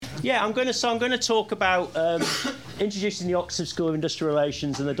Yeah, I'm going to talk about introducing the Oxford School of Industrial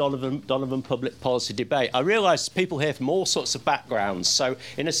Relations and the Donovan public policy debate. I realise people here from all sorts of backgrounds, so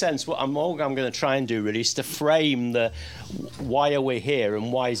in a sense, what I'm going to try and do really is to frame the why are we here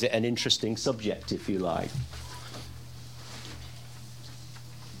and why is it an interesting subject, if you like.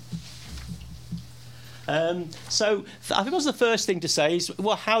 So I think the first thing to say is,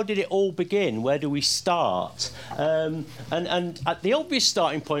 well, how did it all begin? Where do we start? And the obvious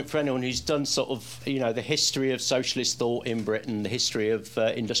starting point for anyone who's done sort of, the history of socialist thought in Britain, the history of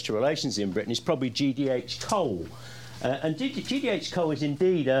industrial relations in Britain, is probably G.D.H. Cole. And G.D.H. Cole is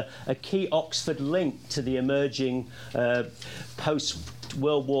indeed a key Oxford link to the emerging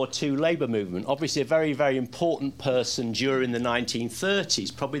post-World War II labour movement. Obviously a very, very important person during the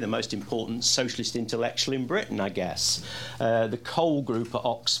 1930s, probably the most important socialist intellectual in Britain, I guess. The Cole Group at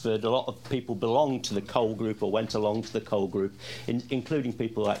Oxford, a lot of people belonged to the Cole Group or went along to the Cole Group, including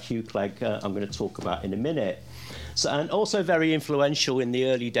people like Hugh Clegg, I'm going to talk about in a minute. So, and also very influential in the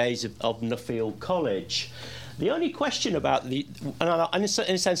early days of Nuffield College. The only question about and in a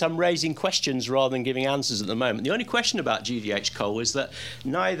sense I'm raising questions rather than giving answers at the moment. The only question about G.D.H. Cole is that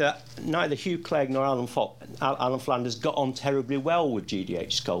neither Hugh Clegg nor Alan Flanders got on terribly well with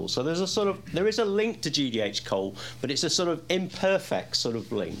G.D.H. Cole. So there is a link to G.D.H. Cole, but it's a sort of imperfect sort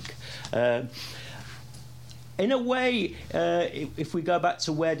of link. In a way, if we go back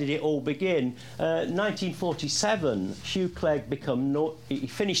to where did it all begin, 1947, Hugh Clegg he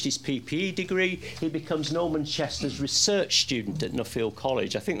finished his PPE degree. He becomes Norman Chester's research student at Nuffield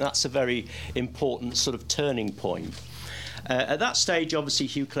College. I think that's a very important sort of turning point. At that stage, obviously,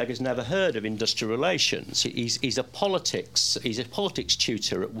 Hugh Clegg has never heard of industrial relations. He's a politics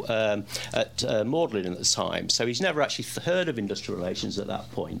tutor at Magdalen at the time, so he's never actually heard of industrial relations at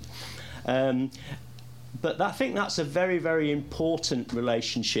that point. But I think that's a very, very important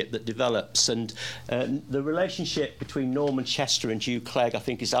relationship that develops, and the relationship between Norman Chester and Hugh Clegg, I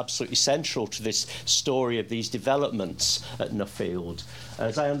think, is absolutely central to this story of these developments at Nuffield.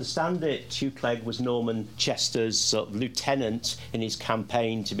 As I understand it, Hugh Clegg was Norman Chester's sort of lieutenant in his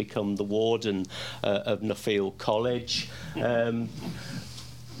campaign to become the warden of Nuffield College.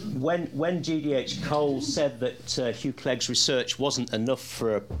 When G.D.H. Cole said that Hugh Clegg's research wasn't enough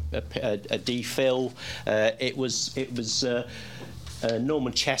for a DPhil, it was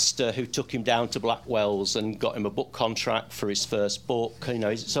Norman Chester who took him down to Blackwell's and got him a book contract for his first book.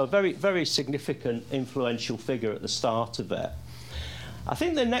 So a very, very significant, influential figure at the start of it. I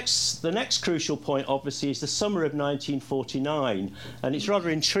think the next crucial point, obviously, is the summer of 1949, and it's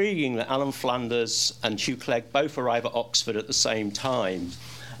rather intriguing that Alan Flanders and Hugh Clegg both arrive at Oxford at the same time.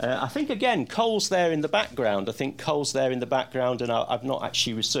 I think, again, Cole's there in the background. And I've not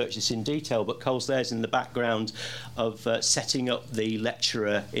actually researched this in detail, but Cole's there in the background of setting up the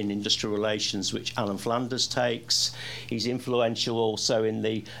lecturer in industrial relations, which Alan Flanders takes. He's influential also in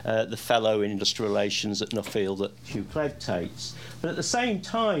the fellow in industrial relations at Nuffield that Hugh Clegg takes. But at the same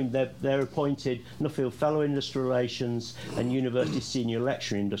time, they're appointed Nuffield Fellow in Industrial Relations and University Senior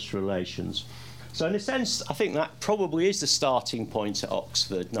Lecturer in Industrial Relations. So in a sense, I think that probably is the starting point at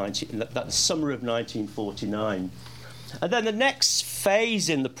Oxford, that summer of 1949. And then the next phase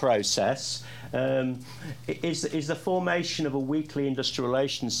in the process is the formation of a weekly industrial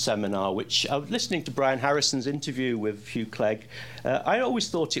relations seminar, which I was listening to Brian Harrison's interview with Hugh Clegg. I always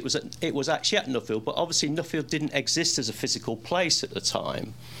thought it was actually at Nuffield, but obviously Nuffield didn't exist as a physical place at the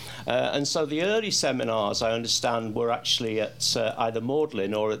time. And so the early seminars, I understand, were actually at either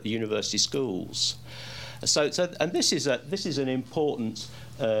Magdalen or at the university schools. And this is an important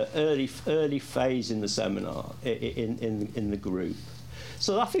early phase in the seminar in the group.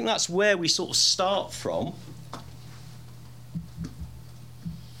 So I think that's where we sort of start from.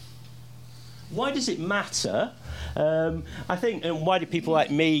 Why does it matter? I think, and why do people like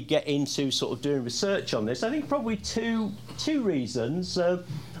me get into sort of doing research on this? I think probably two reasons.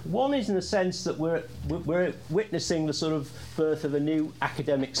 One is in the sense that we're witnessing the sort of birth of a new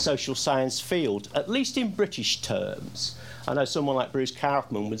academic social science field, at least in British terms. I know someone like Bruce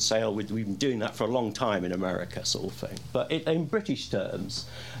Kaufman would say, oh, we've been doing that for a long time in America, sort of thing. But in British terms,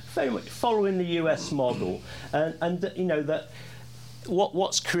 very much following the US model, and that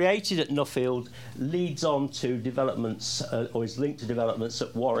what's created at Nuffield leads on to developments, or is linked to developments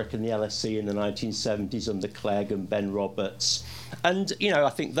at Warwick and the LSE in the 1970s under Clegg and Ben Roberts. And, I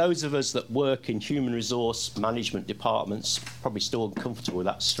think those of us that work in human resource management departments, probably still uncomfortable with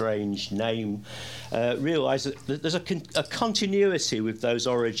that strange name, realise that there's a continuity with those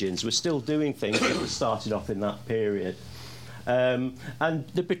origins. We're still doing things that started off in that period. And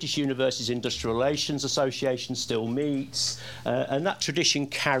the British Universities Industrial Relations Association still meets, and that tradition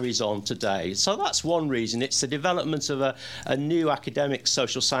carries on today. So that's one reason. It's the development of a new academic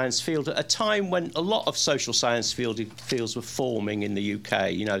social science field at a time when a lot of social science fields were forming in the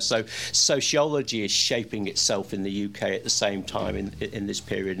UK. You know, so sociology is shaping itself in the UK at the same time in this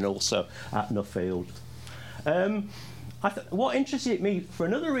period, and also at Nuffield. What interested me for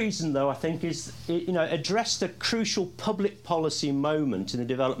another reason, though, I think, is it, you know, addressed a crucial public policy moment in the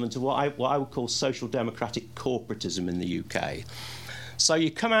development of what I would call social democratic corporatism in the UK. So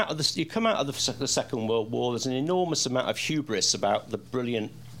you come out of the Second World War. There's an enormous amount of hubris about the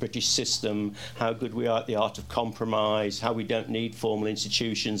brilliant British system, how good we are at the art of compromise, how we don't need formal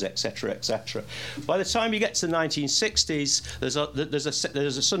institutions, etc., etc. By the time you get to the 1960s, there's a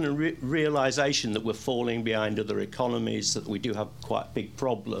sudden realization that we're falling behind other economies, that we do have quite big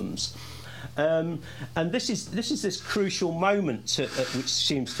problems. And this is this crucial moment which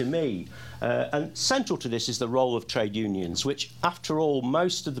seems to me, and central to this is the role of trade unions, which, after all,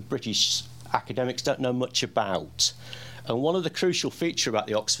 most of the British academics don't know much about. And one of the crucial features about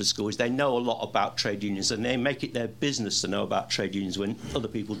the Oxford School is they know a lot about trade unions, and they make it their business to know about trade unions when other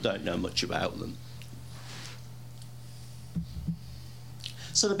people don't know much about them.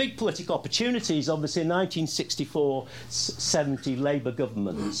 So the big political opportunities, obviously, in 1964-70 Labour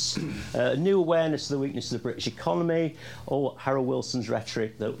governments, new awareness of the weakness of the British economy, or Harold Wilson's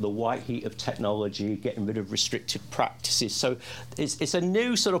rhetoric, the white heat of technology, getting rid of restrictive practices. So it's a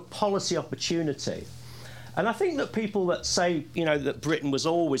new sort of policy opportunity. And I think that people that say, you know, that Britain was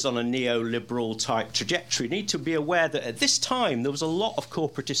always on a neoliberal type trajectory need to be aware that at this time there was a lot of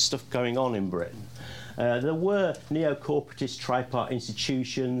corporatist stuff going on in Britain. There were neo-corporatist tripart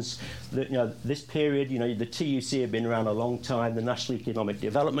institutions. That, you know, this period, you know, the TUC had been around a long time. The National Economic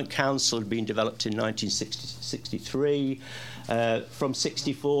Development Council had been developed in 1963. From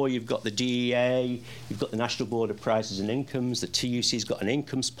 64, you've got the DEA, you've got the National Board of Prices and Incomes. The TUC's got an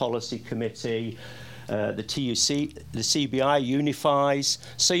incomes policy committee. The TUC, the CBI unifies.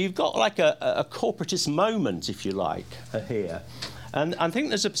 So you've got like a corporatist moment, if you like, here. And I think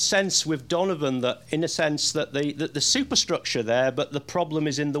there's a sense with Donovan that, in a sense, that the superstructure there, but the problem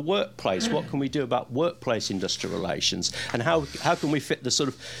is in the workplace. What can we do about workplace industrial relations? And how can we fit the sort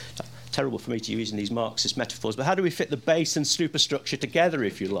of, terrible for me to use in these Marxist metaphors, but how do we fit the base and superstructure together,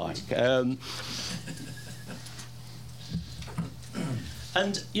 if you like?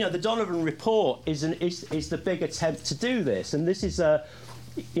 And, you know, the Donovan report is the big attempt to do this. And this is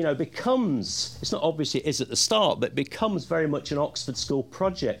you know, becomes, it's not obvious it is at the start, but becomes very much an Oxford School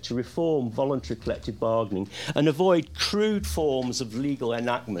project to reform voluntary collective bargaining and avoid crude forms of legal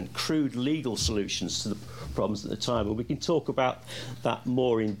enactment, crude legal solutions to the problems at the time. And we can talk about that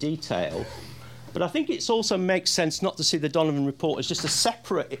more in detail. But I think it also makes sense not to see the Donovan report as just a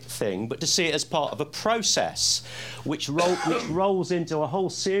separate thing, but to see it as part of a process which rolls into a whole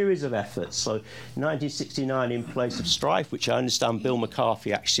series of efforts. So 1969 In Place of Strife, which I understand Bill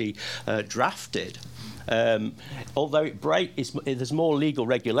McCarthy actually drafted. Although there's more legal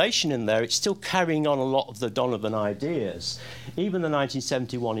regulation in there, it's still carrying on a lot of the Donovan ideas. Even the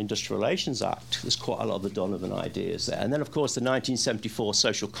 1971 Industrial Relations Act, there's quite a lot of the Donovan ideas there. And then, of course, the 1974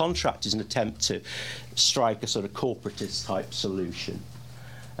 Social Contract is an attempt to strike a sort of corporatist type solution.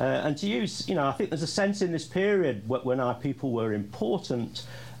 And to use, you know, I think there's a sense in this period when our people were important,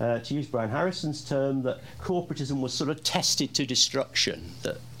 to use Brian Harrison's term, that corporatism was sort of tested to destruction.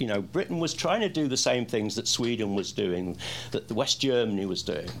 That, you know, Britain was trying to do the same things that Sweden was doing, that the West Germany was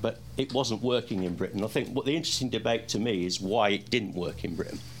doing, but it wasn't working in Britain. I think what the interesting debate to me is why it didn't work in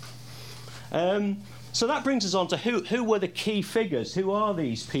Britain. So that brings us on to who were the key figures? Who are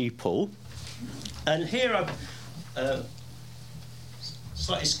these people? And here I've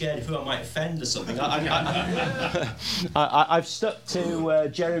slightly scared of who I might offend or something. I've stuck to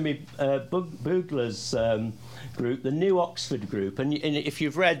Jeremy Bugler's group, the New Oxford Group, and if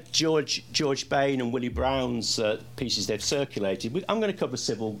you've read George Bain and Willie Brown's pieces they've circulated, I'm going to cover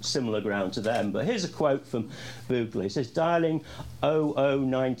similar ground to them, but here's a quote from Bugler. He says, "Dialing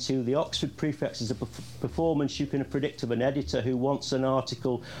 0092, the Oxford Prefects is a performance you can predict of an editor who wants an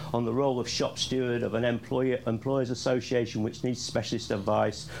article on the role of shop steward of an employers association which needs specialist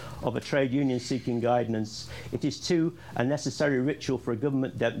advice, of a trade union seeking guidance. It is too a necessary ritual for a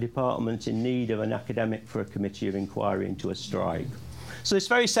government department in need of an academic for a committee of inquiry into a strike." So this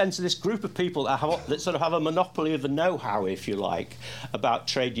very sense of this group of people that sort of have a monopoly of the know-how, if you like, about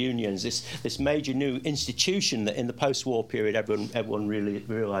trade unions, this major new institution that in the post-war period everyone really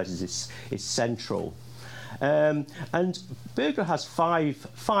realises is central. And Burglar has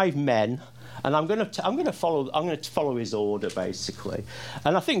five men. And I'm going to follow his order, basically.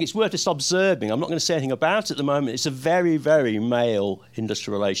 And I think it's worth just observing. I'm not going to say anything about it at the moment. It's a very, very male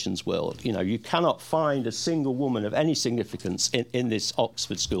industrial relations world. You know, you cannot find a single woman of any significance in this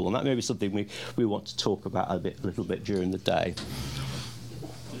Oxford school, and that may be something we want to talk about a little bit during the day.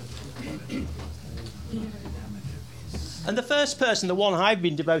 And the first person, the one I've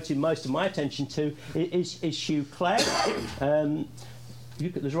been devoting most of my attention to, is Hugh Clegg.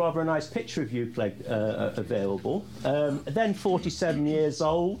 There's rather a nice picture of Hugh Clegg available. Then 47 years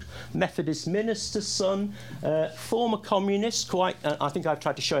old, Methodist minister's son, former communist, I think I've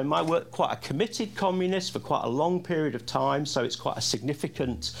tried to show in my work, quite a committed communist for quite a long period of time, so it's quite a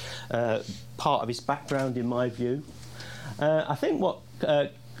significant part of his background in my view. I think what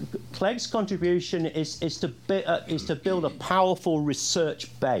Clegg's contribution is to build a powerful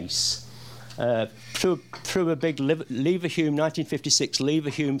research base through a big Leverhulme 1956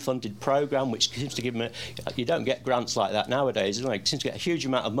 Leverhulme funded programme, which seems to give him you don't get grants like that nowadays. He seems to get a huge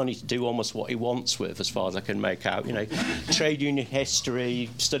amount of money to do almost what he wants with, as far as I can make out. You know, trade union history,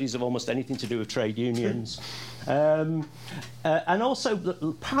 studies of almost anything to do with trade unions. And also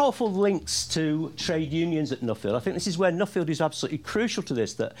the powerful links to trade unions at Nuffield. I think this is where Nuffield is absolutely crucial to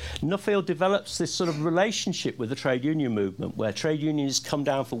this, that Nuffield develops this sort of relationship with the trade union movement, where trade unions come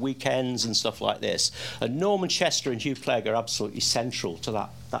down for weekends and stuff like this. And Norman Chester and Hugh Clegg are absolutely central to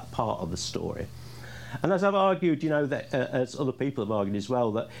that part of the story. And as I've argued, you know, that, as other people have argued as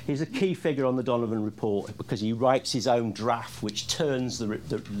well, that he's a key figure on the Donovan report because he writes his own draft, which turns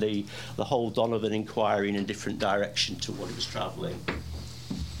the whole Donovan inquiry in a different direction to what it was travelling.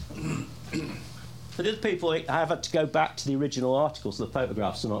 For the other people, I have had to go back to the original articles. The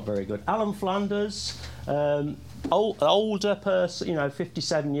photographs are not very good. Alan Flanders, older person, you know,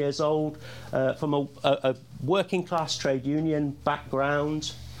 57 years old, from a working class trade union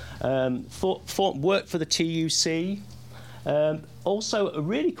background. Worked for the TUC, also a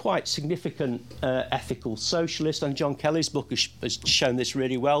really quite significant ethical socialist, and John Kelly's book has shown this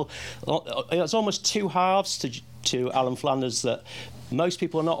really well. It's almost two halves to Alan Flanders that most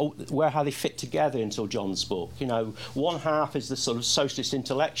people are not aware how they fit together until John's book. You know, one half is the sort of socialist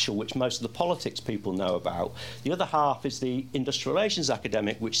intellectual, which most of the politics people know about. The other half is the industrial relations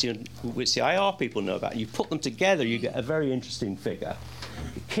academic, which the IR people know about. You put them together, you get a very interesting figure.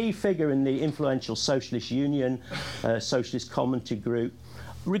 Key figure in the influential Socialist Union, Socialist Commentary Group,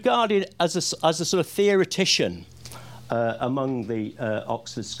 regarded as a sort of theoretician among the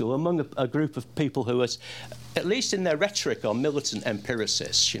Oxford School, among a group of people who, at least in their rhetoric, are militant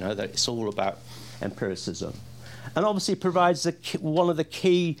empiricists. You know, that it's all about empiricism, and obviously provides one of the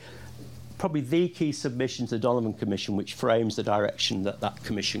key, probably the key submission to the Donovan Commission, which frames the direction that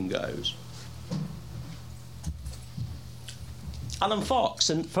commission goes. Alan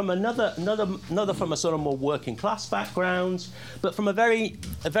Fox, and from another from a sort of more working class background, but from a very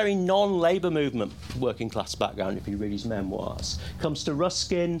non-labour movement working class background, if you read his memoirs. Comes to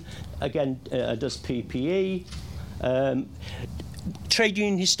Ruskin, again does PPE, trade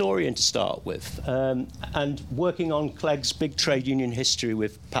union historian to start with, and working on Clegg's big trade union history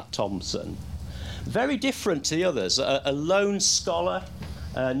with Pat Thompson. Very different to the others, a lone scholar,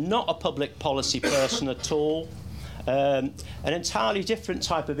 not a public policy person at all. An entirely different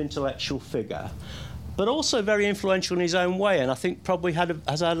type of intellectual figure, but also very influential in his own way, and I think probably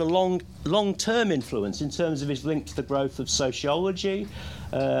has had a long-term influence in terms of his link to the growth of sociology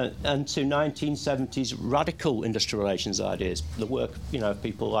and to 1970s radical industrial relations ideas, the work, you know, of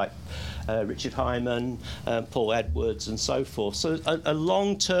people like Richard Hyman, Paul Edwards, and so forth. So a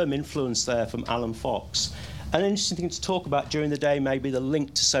long-term influence there from Alan Fox. An interesting thing to talk about during the day may be the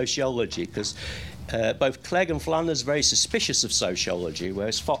link to sociology, because both Clegg and Flanders are very suspicious of sociology,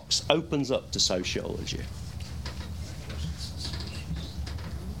 whereas Fox opens up to sociology.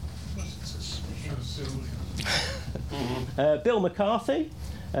 Bill McCarthy,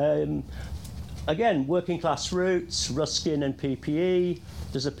 again, working class roots, Ruskin and PPE,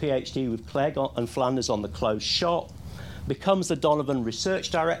 does a PhD with Clegg and Flanders on the closed shop, becomes the Donovan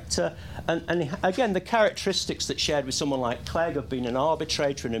Research Director, and again, the characteristics that shared with someone like Clegg of being an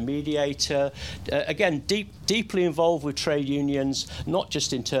arbitrator and a mediator, again, deeply involved with trade unions, not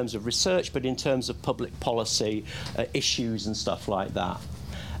just in terms of research, but in terms of public policy issues and stuff like that.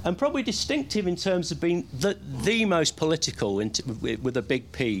 And probably distinctive in terms of being the most political, with a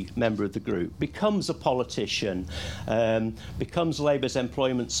big P, member of the group, becomes a politician, becomes Labour's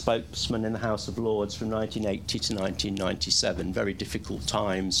employment spokesman in the House of Lords from 1980 to 1997. Very difficult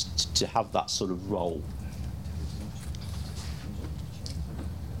times to have that sort of role.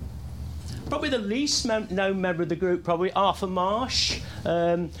 probably the least known member of the group, probably Arthur Marsh,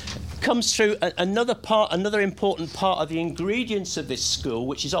 comes through another important part of the ingredients of this school,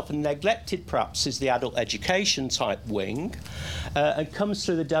 which is often neglected perhaps, is the adult education type wing, and comes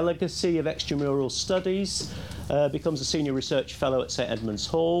through the delegacy of extramural studies, becomes a senior research fellow at St Edmund's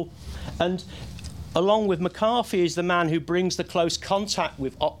Hall, and along with McCarthy is the man who brings the close contact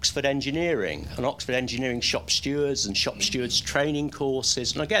with Oxford Engineering and Oxford Engineering shop stewards and shop stewards training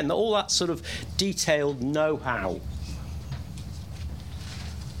courses, and again all that sort of detailed know-how.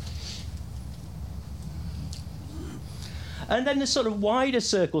 And then the sort of wider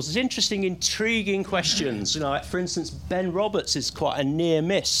circles, there's interesting, intriguing questions. You know, like for instance, Ben Roberts is quite a near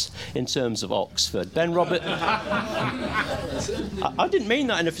miss in terms of Oxford. Ben Roberts, I didn't mean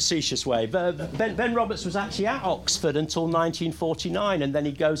that in a facetious way, but Ben Roberts was actually at Oxford until 1949, and then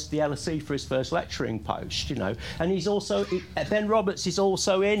he goes to the LSE for his first lecturing post. You know, and Ben Roberts is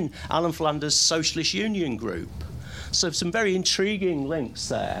also in Alan Flanders' Socialist Union group. So some very intriguing links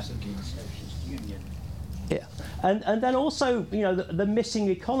there. Yeah. And then also, you know, the missing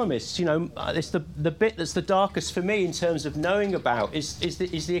economists. You know, it's the bit that's the darkest for me in terms of knowing about is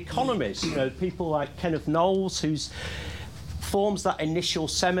the economists. You know, people like Kenneth Knowles, who forms that initial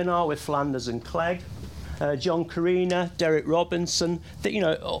seminar with Flanders and Clegg, John Carina, Derek Robinson. That, you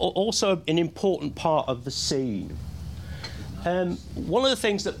know, also an important part of the scene. One of the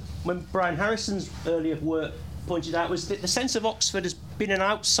things that when Brian Harrison's earlier work pointed out was that the sense of Oxford has been an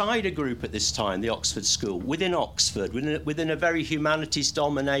outsider group at this time, the Oxford School, within Oxford, within a very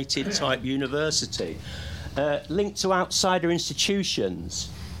humanities-dominated type university, linked to outsider institutions.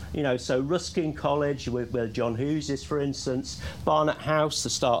 You know, so Ruskin College, where John Hughes is, for instance, Barnett House, the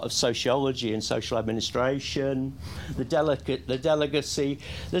start of sociology and social administration, the delegacy.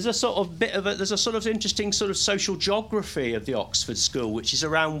 There's a sort of interesting sort of social geography of the Oxford School, which is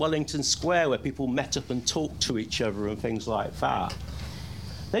around Wellington Square, where people met up and talked to each other and things like that.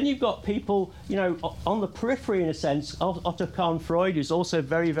 Then you've got people, you know, on the periphery in a sense. Otto Kahn-Freud, who's also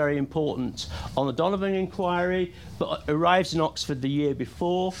very, very important on the Donovan inquiry, but arrives in Oxford the year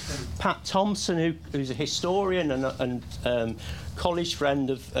before. Pat Thompson, who's a historian and college friend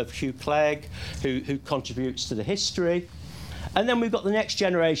of Hugh Clegg, who contributes to the history. And then we've got the next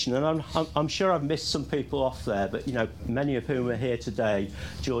generation, and I'm sure I've missed some people off there, but you know, many of whom are here today: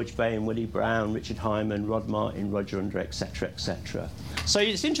 George Bain, Willie Brown, Richard Hyman, Rod Martin, Roger Under, etc., etc. So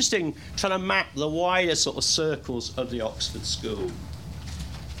it's interesting trying to map the wider sort of circles of the Oxford School.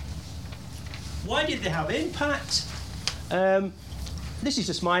 Why did they have impact? This is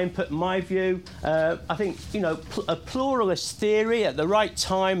just my input, my view. I think, you know, a pluralist theory at the right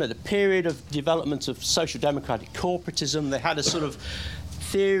time, at the period of development of social democratic corporatism, they had a sort of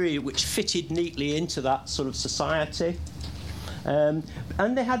theory which fitted neatly into that sort of society. And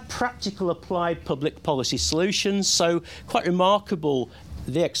they had practical applied public policy solutions, so quite remarkable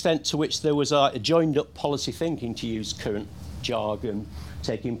the extent to which there was a joined-up policy thinking, to use current jargon,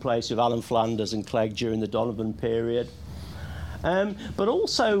 taking place with Alan Flanders and Clegg during the Donovan period. But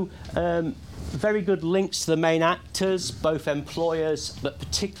also very good links to the main actors, both employers, but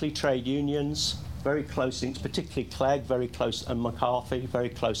particularly trade unions, very close links, particularly Clegg, very close, and McCarthy, very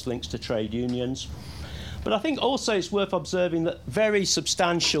close links to trade unions. But I think also it's worth observing that very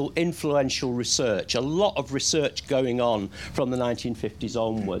substantial, influential research, a lot of research going on from the 1950s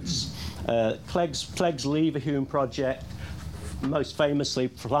onwards. Clegg's Leverhulme project, most famously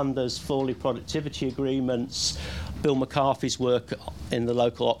Flanders' Thorley productivity agreements, Bill McCarthy's work in the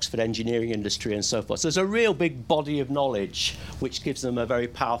local Oxford engineering industry and so forth. So there's a real big body of knowledge which gives them a very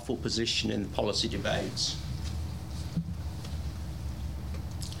powerful position in the policy debates.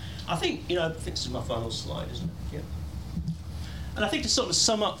 I think, you know, I think this is my final slide, isn't it? Yeah. And I think to sort of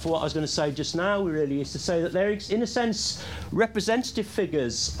sum up for what I was going to say just now, really, is to say that they're, in a sense, representative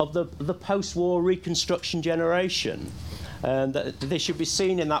figures of the post-war Reconstruction generation. That they should be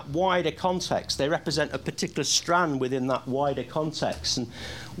seen in that wider context. They represent a particular strand within that wider context. And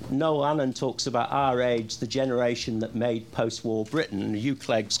Noel Annan talks about our age, the generation that made post-war Britain. And Hugh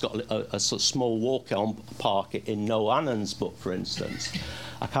Clegg's got a sort of small walk-on park in Noel Annan's book, for instance.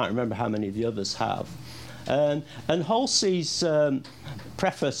 I can't remember how many of the others have. And Halsey's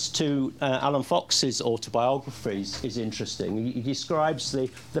preface to Alan Fox's autobiographies is interesting. He describes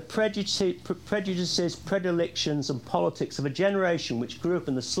the prejudices, predilections and politics of a generation which grew up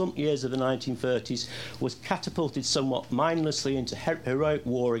in the slump years of the 1930s, was catapulted somewhat mindlessly into heroic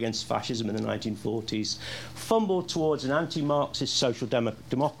war against fascism in the 1940s, fumbled towards an anti-Marxist social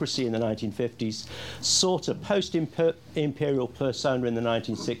democracy in the 1950s, sought a post-imperial persona in the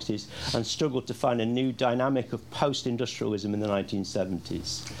 1960s, and struggled to find a new dynamic of post-industrialism in the 1970s.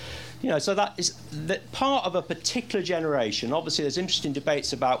 1970s. You know, so that is part of a particular generation. Obviously, there's interesting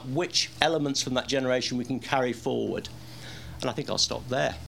debates about which elements from that generation we can carry forward. And I think I'll stop there.